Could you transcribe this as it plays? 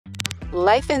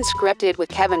Life Unscripted with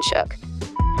Kevin Shook.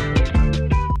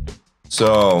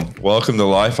 So, welcome to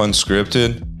Life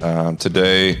Unscripted.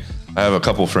 Today, I have a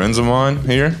couple friends of mine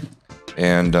here,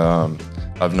 and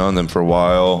I've known them for a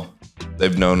while.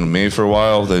 They've known me for a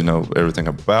while. They know everything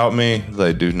about me.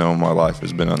 They do know my life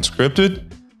has been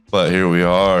unscripted, but here we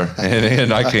are,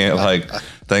 and I can't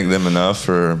thank them enough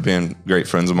for being great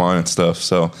friends of mine and stuff.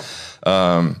 So,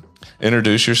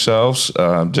 introduce yourselves.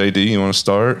 JD, you want to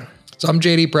start? So I'm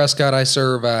JD Prescott. I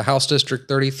serve House District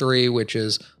 33, which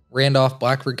is Randolph,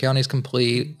 Blackford counties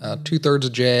complete, 2/3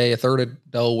 of Jay, 1/3 of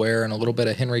Delaware, and a little bit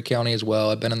of Henry County as well.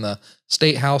 I've been in the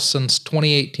state house since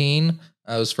 2018.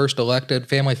 I was first elected.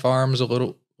 Family farms, a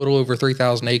little over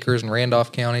 3,000 acres in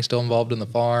Randolph County, still involved in the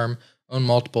farm. Own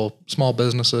multiple small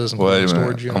businesses. And Wait a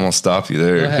minute, I'm going to stop you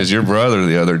there because your brother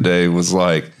the other day was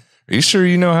like, are you sure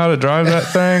you know how to drive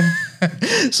that thing?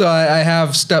 So I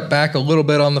have stepped back a little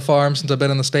bit on the farm since I've been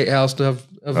in the state house to have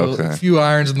a few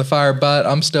irons in the fire, but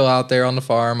I'm still out there on the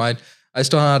farm. I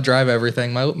still know how to drive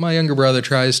everything. My younger brother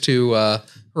tries to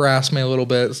harass me a little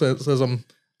bit, says I'm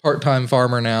part-time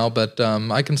farmer now, but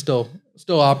I can still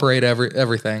operate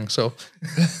everything. So,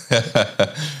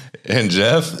 and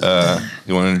Jeff,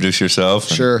 you want to introduce yourself?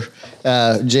 Sure.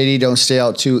 JD, don't stay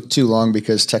out too long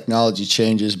because technology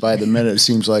changes by the minute. It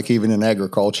seems like even in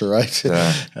agriculture, right?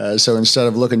 Yeah. So instead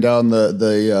of looking down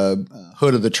the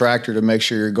hood of the tractor to make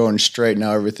sure you're going straight,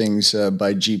 now everything's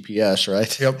by GPS,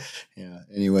 right? Yep. Yeah.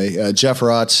 Anyway, Jeff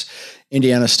Raatz,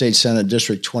 Indiana State Senate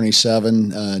District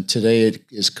 27. Today it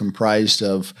is comprised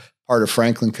of part of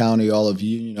Franklin County, all of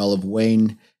Union, all of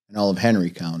Wayne, and all of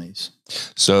Henry counties.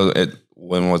 So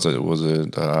when was it? Was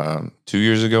it 2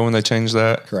 years ago when they changed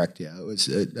that? Correct. Yeah, it was.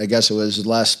 I guess it was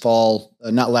last fall.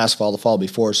 Not last fall. The fall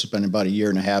before. So it's been about a year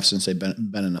and a half since they've been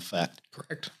in effect.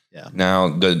 Correct. Yeah. Now,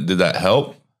 did that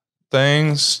help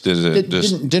things? Did it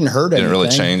just didn't hurt anything? Didn't really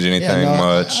change anything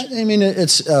much. I mean,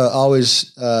 it's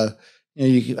always.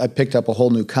 I picked up a whole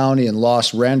new county and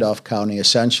lost Randolph County.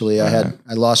 Essentially, I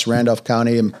lost Randolph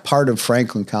County and part of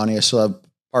Franklin County. I still have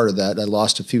part of that. I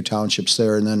lost a few townships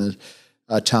there, and then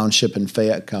a township in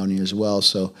Fayette County as well.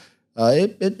 So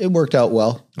it worked out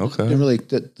well. Okay. Didn't really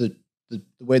the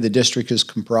way the district is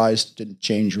comprised didn't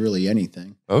change really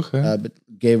anything. Okay. But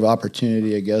gave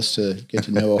opportunity, I guess, to get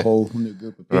to know a whole new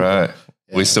group of people. Right.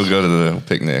 Yeah. We still go to the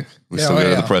picnic. We still go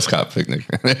to the Prescott picnic.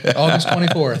 August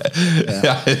 24th.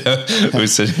 Yeah. We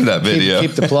sent you that video.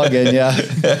 Keep the plug in, yeah.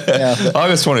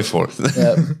 August 24th.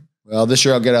 Yeah. Well, this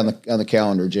year I'll get on the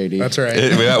calendar, JD. That's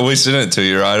right. We sent it to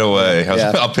you right away.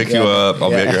 I'll pick you up.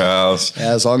 I'll be at your house.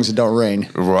 Yeah, as long as it don't rain.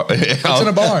 Right. It's in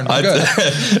a barn.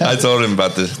 I told him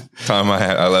about the time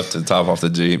I left the top off the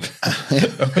Jeep.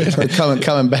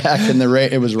 coming back in the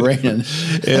rain. It was raining.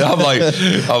 And I'm like,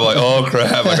 oh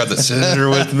crap! I got the senator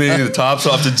with me. The top's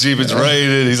off the Jeep. It's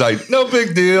raining. He's like, no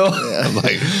big deal. Yeah. I'm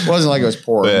like, it wasn't like it was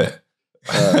pouring.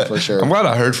 For sure. I'm glad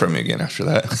I heard from you again after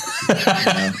that.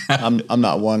 I'm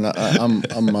not one. I'm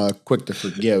quick to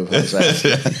forgive. How's that?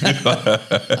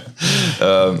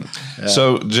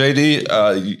 So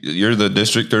JD, you're the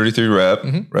District 33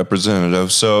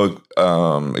 representative. So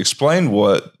explain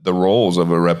what the roles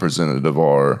of a representative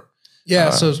are.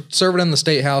 Yeah. So serving in the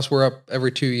state house, we're up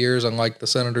every 2 years. Unlike the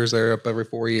senators, they're up every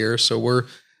 4 years. So we're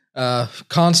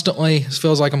constantly, it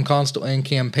feels like I'm constantly in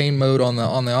campaign mode on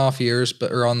the off years,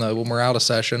 when we're out of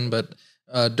session. But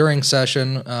during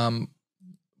session,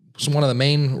 so one of the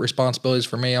main responsibilities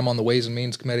for me, I'm on the Ways and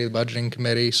Means Committee, the Budgeting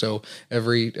Committee. So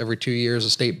every 2 years, a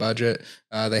state budget,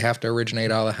 they have to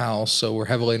originate out of the House. So we're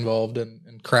heavily involved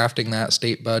in crafting that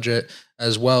state budget,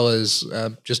 as well as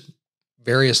just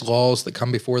various laws that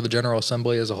come before the General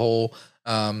Assembly as a whole.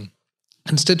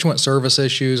 Constituent service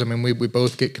issues. I mean, we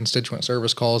both get constituent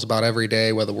service calls about every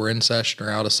day, whether we're in session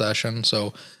or out of session.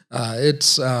 So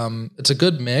it's a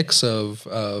good mix of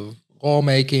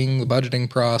lawmaking, the budgeting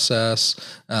process,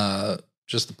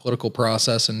 just the political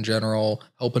process in general,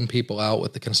 helping people out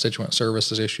with the constituent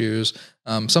services issues.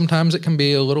 Sometimes it can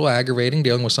be a little aggravating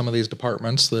dealing with some of these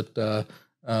departments that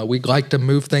we'd like to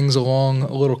move things along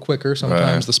a little quicker.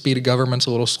 Sometimes the speed of government's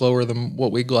a little slower than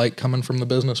what we'd like coming from the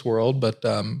business world, but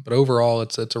overall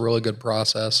it's a really good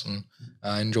process, and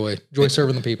I enjoy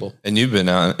serving the people. And you've been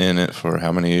out in it for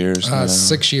how many years now?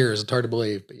 6 years. It's hard to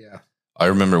believe, but yeah. I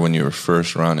remember when you were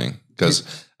first running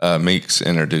because Meeks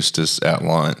introduced us at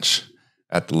lunch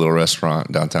at the little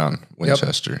restaurant downtown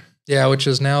Winchester. Yep. Yeah, which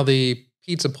is now the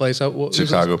pizza place.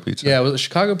 Chicago Pizza. Yeah, was it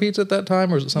Chicago Pizza at that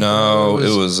time, or was it something? No,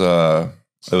 it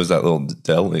was that little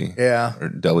deli. Yeah. Or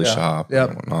deli shop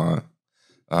and whatnot.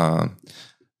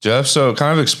 Jeff, so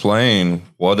kind of explain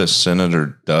what a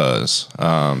senator does,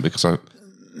 because a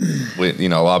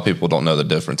lot of people don't know the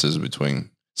differences between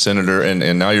senator,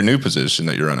 and now your new position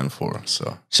that you're running for.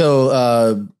 So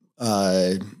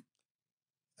the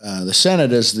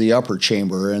Senate is the upper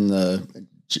chamber in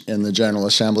the General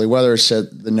Assembly, whether it's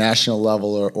at the national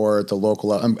level or at the local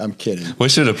level. I'm kidding. We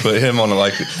should have put him on a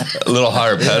little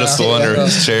higher pedestal under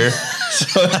his chair.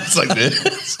 So it's like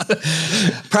this.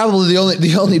 Probably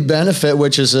the only benefit,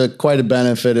 which is quite a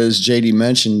benefit, as JD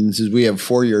mentioned, is we have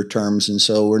 4-year terms, and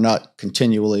so we're not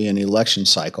continually in election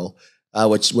cycle,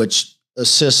 which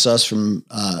assists us from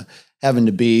having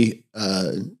to be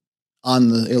on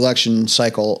the election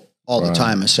cycle all the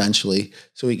time, essentially.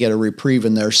 So we get a reprieve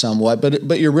in there somewhat,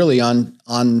 but you're really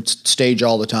on stage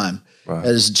all the time. Right.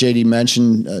 As JD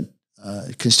mentioned,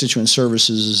 constituent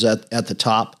services is at the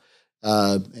top,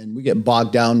 and we get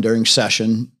bogged down during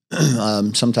session.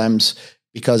 Sometimes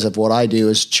because of what I do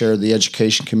as chair of the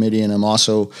education committee, and I'm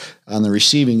also on the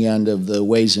receiving end of the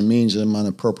Ways and Means. I'm on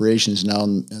appropriations now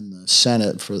in the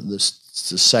Senate for this. It's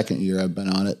the second year I've been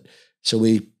on it. So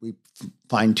we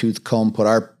fine tooth comb, put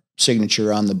our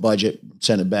signature on the budget,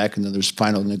 send it back, and then there's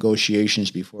final negotiations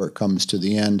before it comes to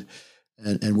the end,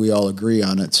 and we all agree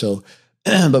on it. So,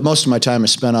 but most of my time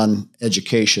is spent on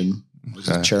education as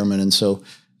the chairman, and so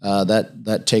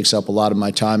that takes up a lot of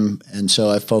my time, and so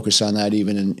I focus on that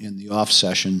even in the off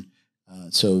session.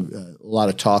 So a lot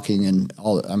of talking, and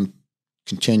I'm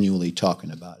continually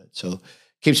talking about it. So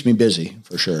keeps me busy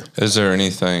for sure. Is there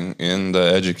anything in the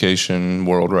education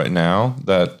world right now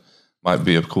that might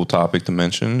be a cool topic to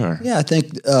mention? Or yeah, I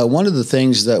think one of the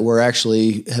things that we're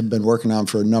actually have been working on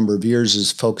for a number of years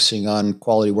is focusing on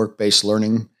quality work-based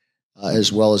learning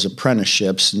as well as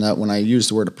apprenticeships. And that when I use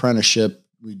the word apprenticeship,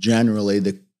 we generally,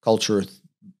 the culture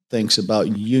thinks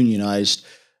about unionized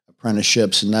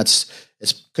apprenticeships, and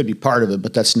it could be part of it,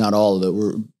 but that's not all of it.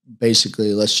 We're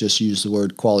basically, let's just use the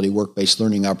word quality work-based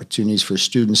learning opportunities for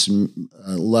students in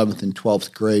 11th and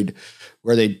 12th grade,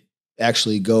 where they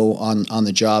actually go on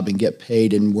the job and get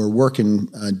paid. And we're working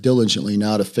diligently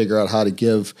now to figure out how to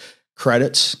give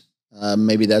credits.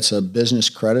 Maybe that's a business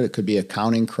credit. It could be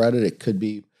accounting credit. It could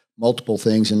be multiple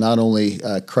things, and not only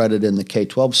credit in the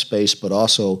K-12 space, but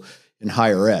also in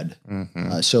higher ed.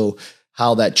 Mm-hmm. So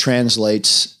how that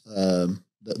translates the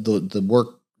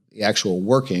actual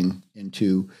working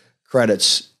into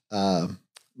credits,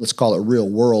 let's call it real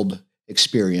world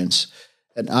experience.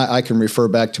 And I can refer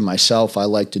back to myself. I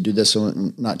like to do this.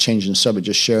 I'm not changing the subject,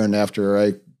 just sharing after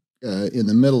in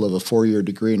the middle of a 4-year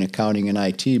degree in accounting and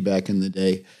IT back in the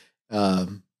day,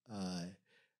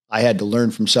 I had to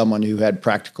learn from someone who had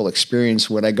practical experience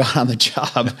when I got on the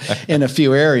job in a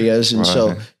few areas. And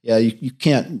so, yeah, you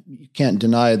can't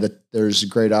deny that there's a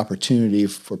great opportunity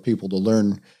for people to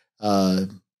learn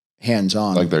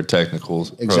hands-on, like their technical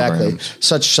exactly programs.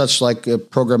 such like a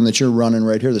program that you're running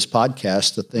right here, this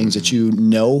podcast. The things that you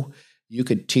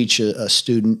could teach a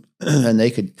student, and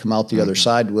they could come out the other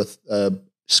side with a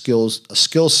skill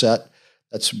set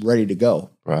that's ready to go.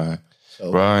 Right.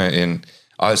 And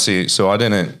I see. So I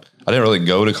didn't really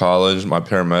go to college. My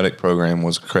paramedic program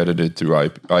was accredited through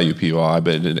IUPUI,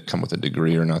 but it didn't come with a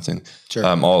degree or nothing. Sure.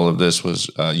 All of this was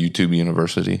YouTube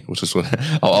University, which is what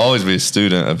I'll always be a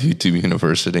student of YouTube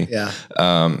University. Yeah.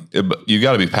 You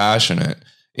got to be passionate.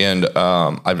 And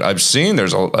I've seen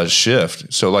there's a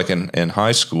shift. So like in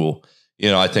high school,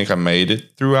 I think I made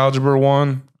it through Algebra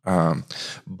 1.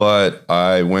 But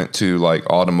I went to like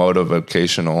automotive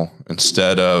vocational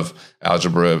instead of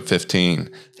Algebra 15,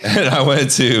 and I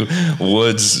went to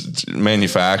Woods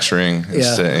manufacturing. Yeah.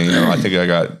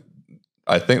 Instead,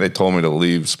 I think they told me to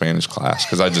leave Spanish class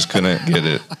because I just couldn't get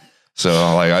it. So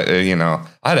like I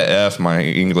had an F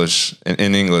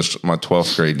in English my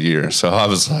 12th grade year. So I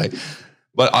was like,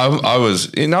 but I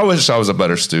wish I was a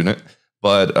better student,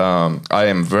 but I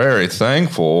am very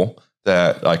thankful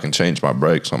that I can change my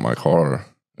brakes on my car.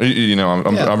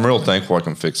 I'm real thankful I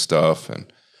can fix stuff. And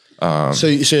so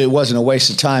it wasn't a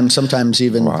waste of time. Sometimes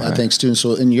even I think students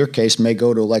will, in your case, may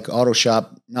go to like auto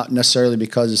shop, not necessarily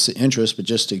because it's the interest, but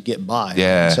just to get by.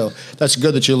 Yeah. So that's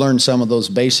good that you learned some of those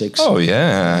basics. Oh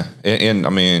yeah. And I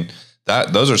mean,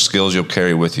 those are skills you'll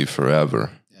carry with you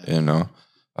forever,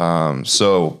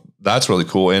 so that's really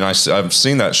cool. And I've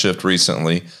seen that shift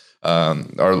recently.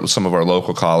 Some of our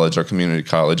local college, our community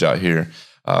college out here,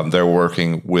 they're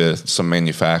working with some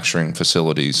manufacturing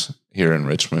facilities here in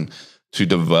Richmond to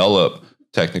develop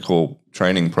technical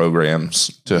training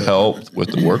programs to help with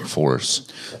the workforce.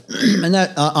 And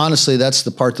that honestly, that's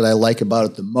the part that I like about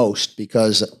it the most,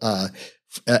 because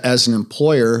as an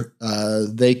employer,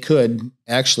 they could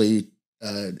actually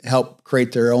help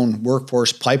create their own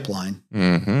workforce pipeline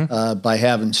by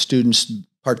having students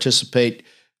participate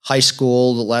high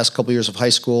school, the last couple of years of high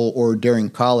school, or during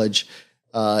college,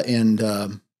 and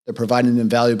they're providing an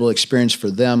invaluable experience for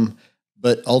them.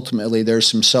 But ultimately, there's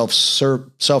some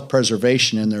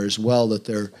self-preservation in there as well, that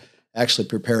they're actually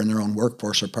preparing their own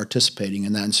workforce or participating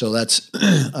in that. And so that's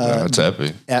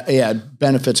epic. It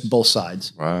benefits both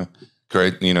sides. Right.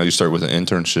 Great. You start with an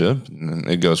internship, and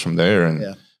it goes from there,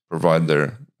 and provide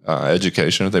their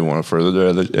education if they want to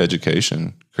further their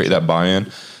education, create that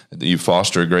buy-in. You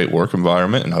foster a great work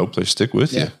environment, and hope they stick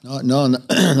with you. No,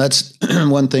 that's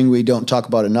one thing we don't talk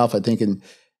about enough. I think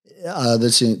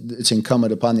it's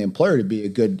incumbent upon the employer to be a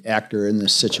good actor in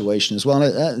this situation as well.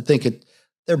 And I think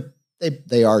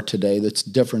they are today. That's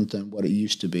different than what it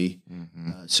used to be.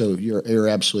 Mm-hmm. So you're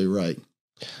absolutely right.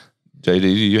 JD, do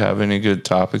you have any good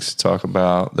topics to talk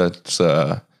about that's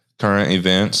current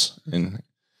events?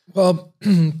 Well,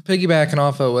 piggybacking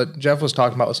off of what Jeff was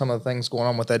talking about with some of the things going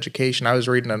on with education, I was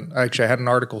reading I had an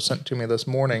article sent to me this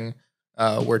morning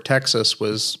where Texas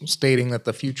was stating that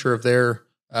the future of their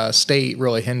state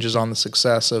really hinges on the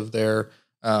success of their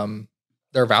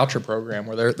voucher program,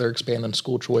 where they're expanding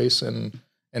school choice in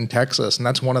Texas. And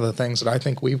that's one of the things that I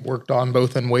think we've worked on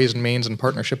both in Ways and Means in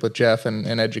partnership with Jeff and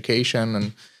education,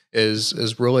 and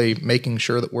is really making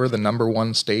sure that we're the number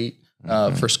one state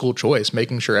for school choice,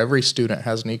 making sure every student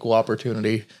has an equal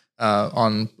opportunity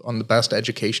on the best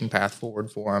education path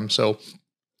forward for them. So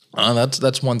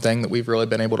that's one thing that we've really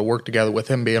been able to work together with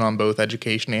him being on both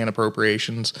education and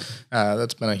appropriations.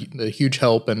 That's been a huge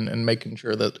help in making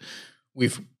sure that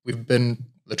we've been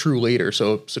the true leader.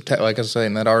 So like I was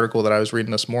saying, that article that I was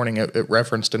reading this morning, it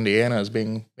referenced Indiana as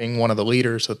being one of the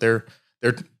leaders, that they're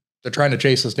trying to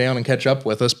chase us down and catch up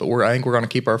with us, but I think we're going to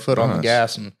keep our foot on the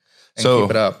gas and keep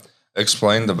it up.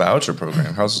 Explain the voucher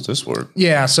program. How does this work?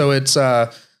 Yeah, so it's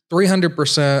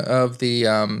 300% of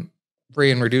the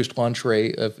free and reduced lunch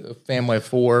rate of a family of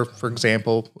four, for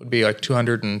example, would be like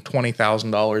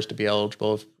 $220,000 to be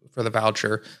eligible for the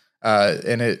voucher.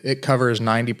 And it covers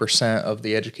 90% of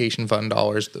the education fund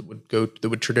dollars that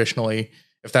would traditionally,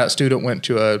 if that student went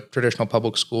to a traditional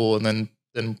public school and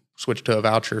then switched to a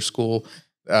voucher school,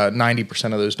 90%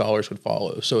 of those dollars would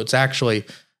follow. So it's actually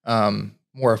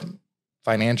more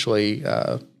financially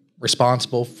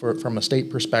responsible from a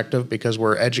state perspective, because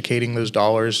we're educating those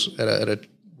dollars at a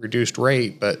reduced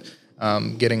rate, but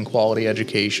getting quality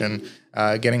education,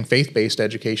 getting faith-based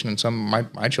education. And some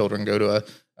of my children go to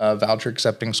a voucher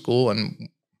accepting school, and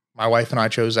my wife and I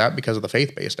chose that because of the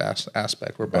faith-based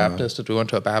aspect. We're Baptist, we went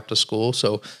to a Baptist school.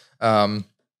 So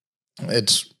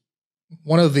it's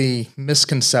one of the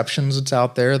misconceptions that's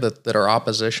out there that our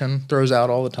opposition throws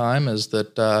out all the time, is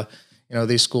that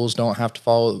these schools don't have to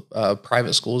follow,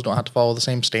 private schools don't have to follow the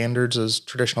same standards as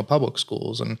traditional public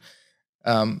schools. And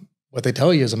what they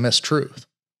tell you is a mistruth.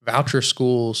 Voucher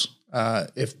schools,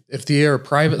 if they're a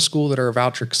private school that are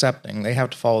voucher accepting, they have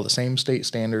to follow the same state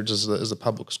standards as the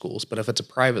public schools. But if it's a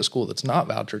private school that's not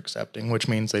voucher accepting, which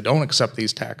means they don't accept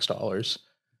these tax dollars,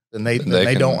 then they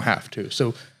don't have to.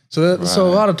 So a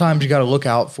lot of times you got to look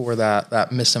out for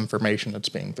that misinformation that's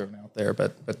being thrown out there.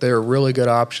 But there are really good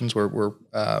options where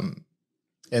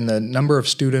and the number of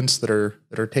students that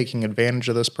are taking advantage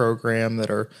of this program, that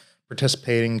are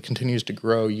participating, continues to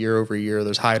grow year over year.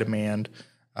 There's high demand.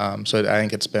 So I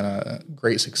think it's been a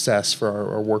great success for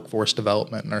our workforce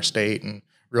development in our state, and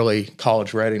really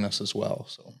college readiness as well.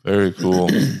 So very cool.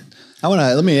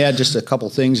 Let me add just a couple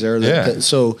things there.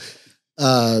 The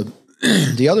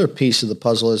other piece of the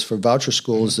puzzle is for voucher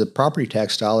schools, the property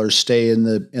tax dollars stay in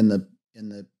the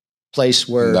place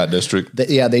where in that district.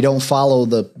 They don't follow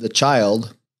the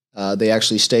child. They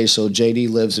actually stay. So JD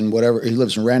lives in he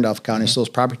lives in Randolph County. So those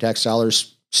property tax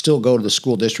dollars still go to the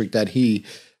school district that he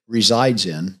resides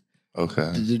in.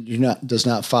 Okay. Does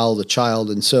not follow the child.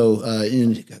 And so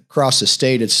across the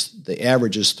state, the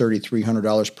average is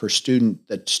 $3,300 per student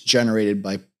that's generated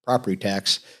by property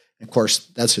tax. And of course,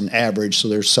 that's an average. So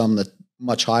there's some that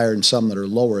much higher and some that are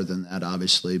lower than that,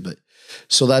 obviously. But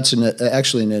so that's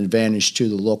actually an advantage to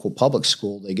the local public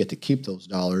school. They get to keep those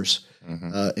dollars.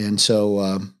 Mm-hmm. And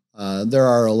so there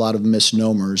are a lot of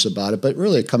misnomers about it, but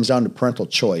really it comes down to parental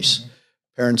choice. Mm-hmm.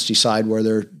 Parents decide where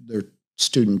their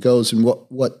student goes, and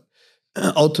what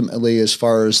ultimately, as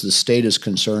far as the state is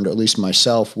concerned, or at least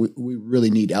myself, we really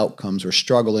need outcomes. We're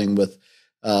struggling with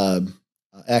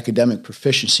academic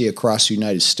proficiency across the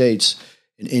United States,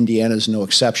 and Indiana is no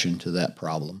exception to that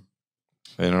problem.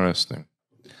 Interesting.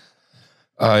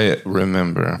 I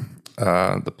remember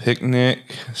the picnic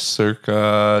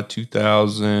circa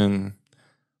 2000.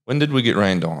 When did we get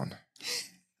rained on?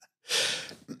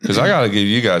 Because I got to give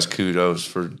you guys kudos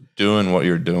for doing what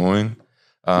you're doing.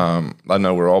 I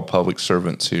know we're all public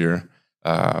servants here,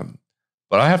 but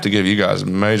I have to give you guys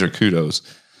major kudos.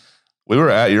 we were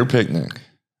at your picnic,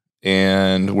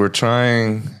 and we're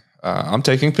trying. I'm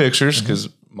taking pictures because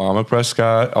Mama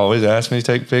Prescott always asks me to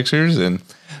take pictures, and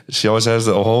she always has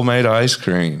the homemade ice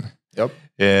cream. Yep.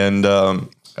 And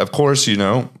of course, you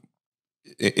know,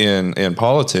 in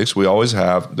politics,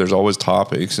 there's always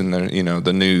topics, and there, you know,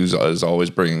 the news is always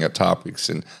bringing up topics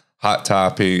and hot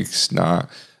topics.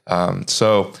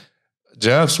 So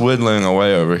Jeff's whittling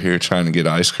away over here trying to get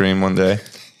ice cream one day.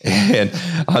 And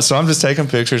so I'm just taking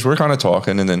pictures. We're kind of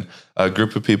talking, and then a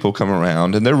group of people come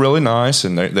around, and they're really nice,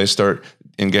 and they start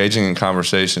engaging in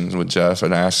conversations with Jeff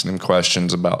and asking him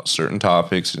questions about certain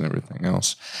topics and everything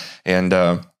else.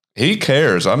 And he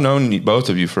cares. I've known both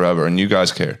of you forever, and you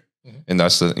guys care. And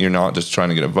you're not just trying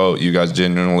to get a vote. You guys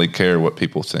genuinely care what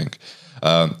people think.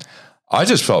 I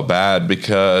just felt bad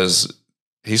because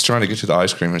he's trying to get to the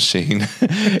ice cream machine,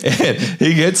 and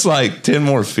he gets like 10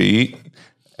 more feet.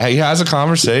 He has a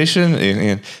conversation,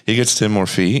 and he gets 10 more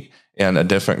feet, and a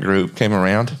different group came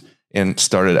around and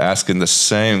started asking the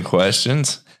same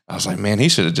questions. I was like, man, he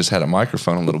should have just had a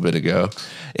microphone a little bit ago.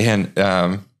 And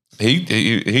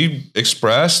he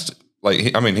expressed, like,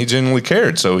 he genuinely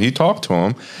cared. So he talked to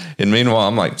him. And meanwhile,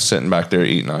 I'm like sitting back there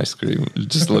eating ice cream,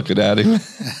 just looking at him.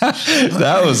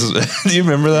 That was, do you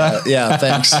remember that? Yeah,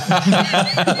 thanks.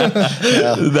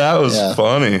 That was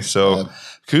funny. So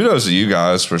kudos to you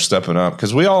guys for stepping up,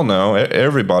 because we all know,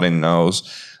 everybody knows,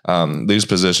 these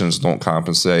positions don't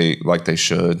compensate like they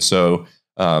should. So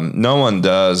no one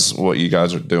does what you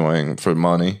guys are doing for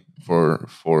money, for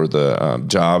the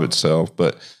job itself,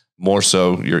 but more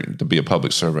so you're to be a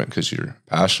public servant because you're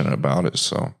passionate about it.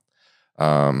 So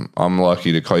I'm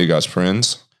lucky to call you guys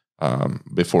friends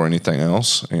before anything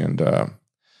else. And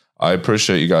I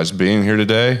appreciate you guys being here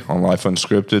today on Life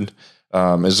Unscripted.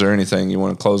 Is there anything you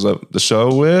want to close up the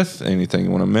show with? Anything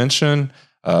you want to mention?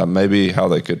 Maybe how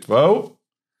they could vote?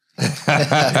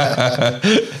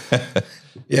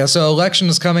 Yeah, so election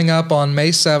is coming up on May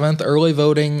 7th. Early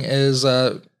voting is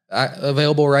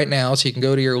available right now, so you can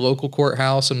go to your local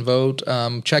courthouse and vote.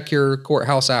 Check your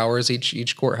courthouse hours.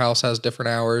 Each courthouse has different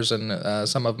hours, and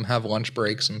some of them have lunch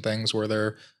breaks and things where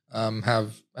they're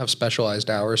have specialized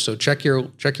hours. So check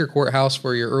your courthouse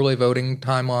for your early voting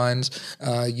timelines.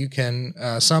 You can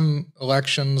some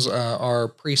elections are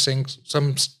precincts.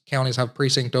 Some counties have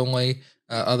precinct only.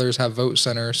 Others have vote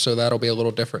centers, so that'll be a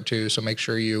little different too. So make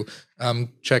sure you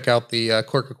check out the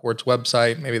clerk of court's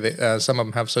website. Maybe some of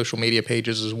them have social media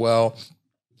pages as well.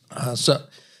 So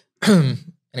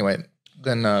anyway,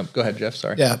 then go ahead, Jeff.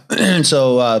 Sorry. Yeah.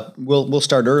 So we'll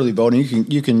start early voting.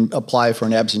 You can apply for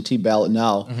an absentee ballot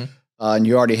now, and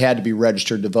you already had to be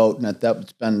registered to vote. And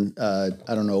that's been I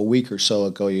don't know, a week or so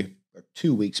ago, or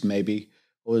 2 weeks maybe.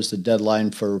 What was the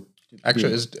deadline for?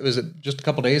 Actually, it was just a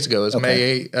couple days ago. It was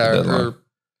May 8th,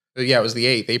 yeah, it was the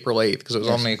 8th, April 8th, because it was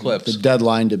on the eclipse. The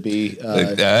deadline to be.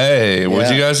 Hey, what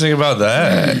did you guys think about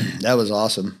that? That was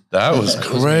awesome. That was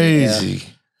crazy.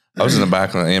 I was in the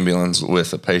back of the ambulance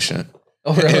with a patient.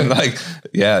 Oh, really?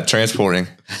 And transporting.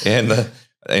 And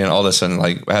all of a sudden,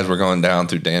 like, as we're going down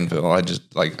through Danville,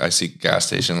 I see gas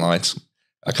station lights.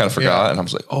 I kind of forgot, and I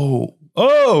was like,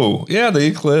 oh, yeah, the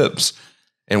eclipse.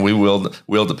 And we wheeled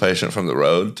the patient from the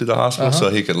road to the hospital so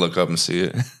he could look up and see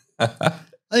it.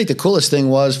 I think the coolest thing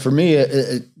was for me,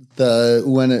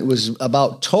 when it was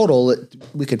about total,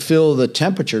 we could feel the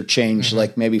temperature change,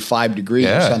 like maybe 5 degrees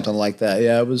or something like that.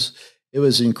 Yeah, it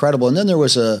was incredible. And then there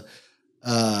was a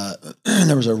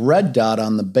red dot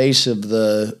on the base of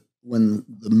when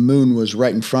the moon was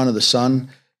right in front of the sun.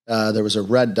 There was a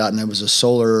red dot, and it was a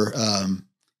solar.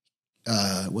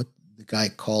 What the guy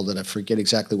called it? I forget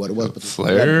exactly what it was. But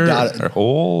flare or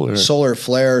hole, or solar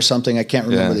flare or something. I can't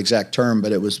remember the exact term,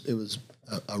 but it was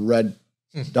a red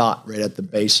dot right at the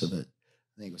base of it.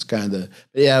 I think it was kind of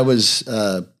it was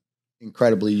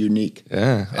incredibly unique.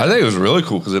 Yeah. I think it was really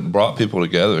cool because it brought people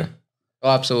together. Oh,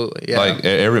 absolutely. Yeah. Like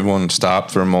everyone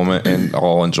stopped for a moment and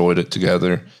all enjoyed it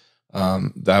together.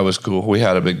 That was cool. We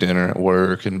had a big dinner at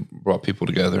work and brought people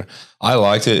together. I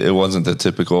liked it. It wasn't the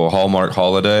typical Hallmark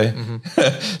holiday.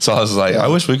 So I was like, I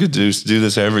wish we could do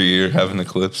this every year, have an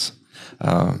eclipse.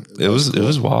 It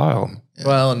was wild. Yeah,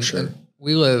 well, and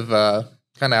we live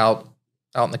kind of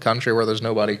out in the country where there's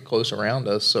nobody close around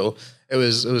us. So it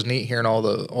was neat hearing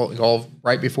all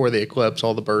right before the eclipse,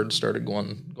 all the birds started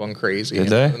going crazy.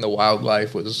 And the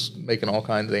wildlife was making all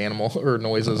kinds of animal or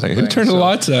noises. Like, who turned the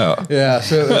lights out? Yeah.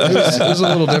 So it was a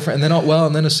little different.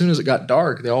 And then as soon as it got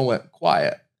dark, they all went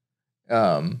quiet.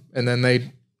 And then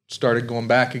they started going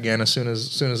back again as soon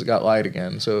as it got light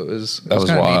again. So it was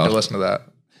kind of neat to listen to that.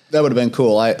 That would have been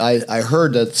cool. I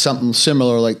heard that something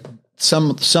similar, like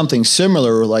something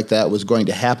similar like that was going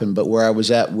to happen, but where I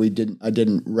was at, I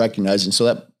didn't recognize, and so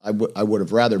that I would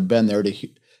have rather been there to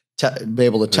be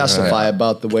able to testify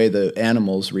about the way the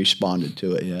animals responded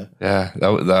to it. Yeah, yeah,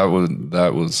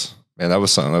 that was man, that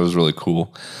was something that was really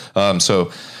cool.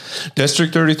 So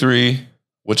District 33,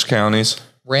 which counties?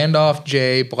 Randolph,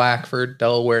 Jay, Blackford,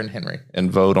 Delaware, and Henry.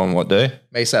 And vote on what day?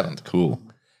 May 7th. Cool.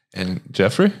 And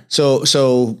Jeffrey?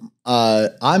 So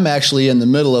I'm actually in the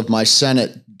middle of my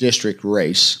Senate district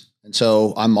race. And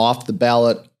so I'm off the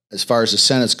ballot as far as the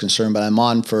Senate's concerned, but I'm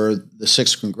on for the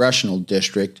 6th congressional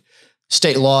district.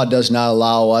 State law does not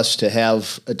allow us to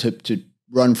have to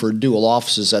run for dual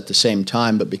offices at the same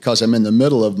time, but because I'm in the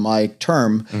middle of my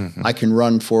term, I can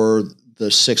run for the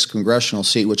 6th congressional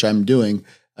seat, which I'm doing.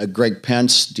 Greg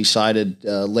Pence decided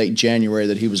late January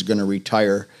that he was going to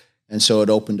retire, and so it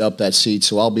opened up that seat.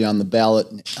 So I'll be on the ballot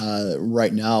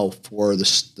right now for the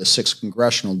 6th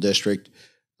congressional district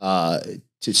to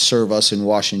serve us in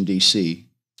Washington, D.C.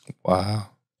 Wow.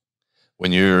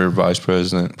 When you're vice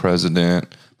president,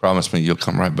 promise me you'll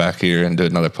come right back here and do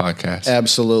another podcast.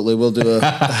 Absolutely. We'll do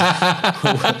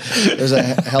there's a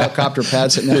helicopter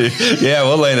pad sitting there. Yeah,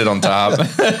 we'll land it on top.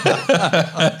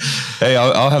 Hey,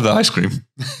 I'll have the ice cream.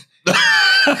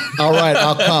 All right,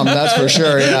 I'll come. That's for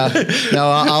sure. Yeah. No,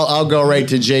 I'll go right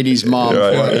to JD's mom.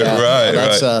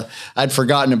 Right. I'd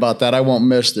forgotten about that. I won't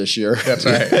miss this year. That's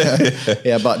right.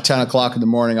 Yeah, about 10 o'clock in the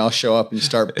morning, I'll show up and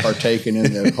start partaking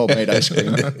in the homemade ice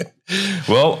cream.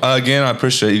 Well, again, I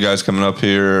appreciate you guys coming up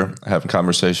here. Having a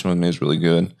conversation with me is really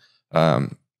good. I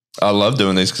love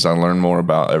doing these because I learn more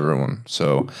about everyone.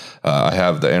 So I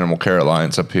have the Animal Care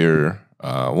Alliance up here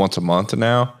once a month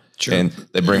now. Sure. And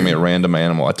they bring me a random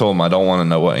animal. I told them I don't want to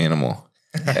know what animal.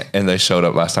 And they showed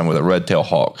up last time with a red-tailed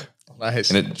hawk. Nice.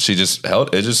 And it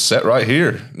just sat right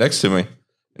here next to me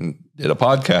and did a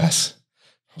podcast.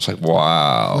 I was like,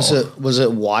 wow. Was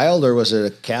it wild or was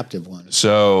it a captive one?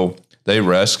 So they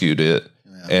rescued it.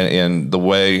 Yeah. And the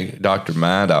way Dr.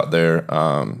 Matt out there,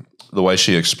 the way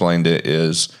she explained it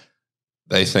is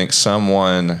they think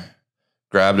someone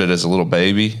grabbed it as a little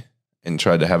baby and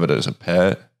tried to have it as a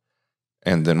pet.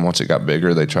 And then once it got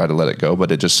bigger, they tried to let it go,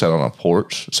 but it just sat on a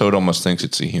porch. So it almost thinks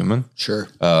it's a human. Sure.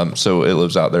 So it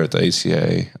lives out there at the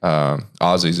ACA.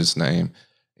 Ozzy's its name.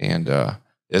 And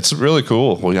it's really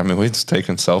cool. We've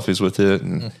taken selfies with it.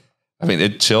 And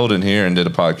it chilled in here and did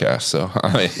a podcast. So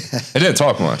it didn't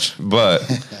talk much. But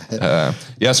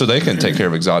so they can take care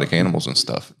of exotic animals and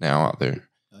stuff now out there.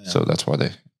 Oh, yeah. So that's why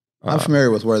they... I'm familiar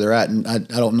with where they're at. And I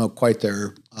don't know quite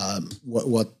their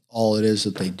what all it is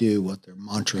that they do, what their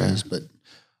mantra is, but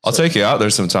I'll take you out there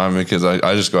sometime because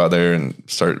I just go out there and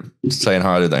start saying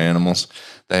hi to the animals.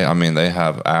 They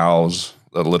have owls,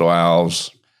 the little owls.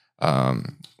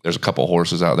 There's a couple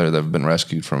horses out there that have been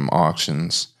rescued from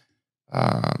auctions.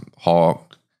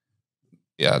 Hawk.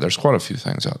 Yeah, there's quite a few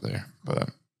things out there. But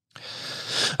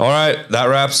all right, that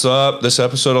wraps up this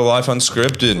episode of Life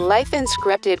Unscripted. Life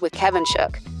Unscripted with Kevin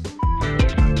Shook.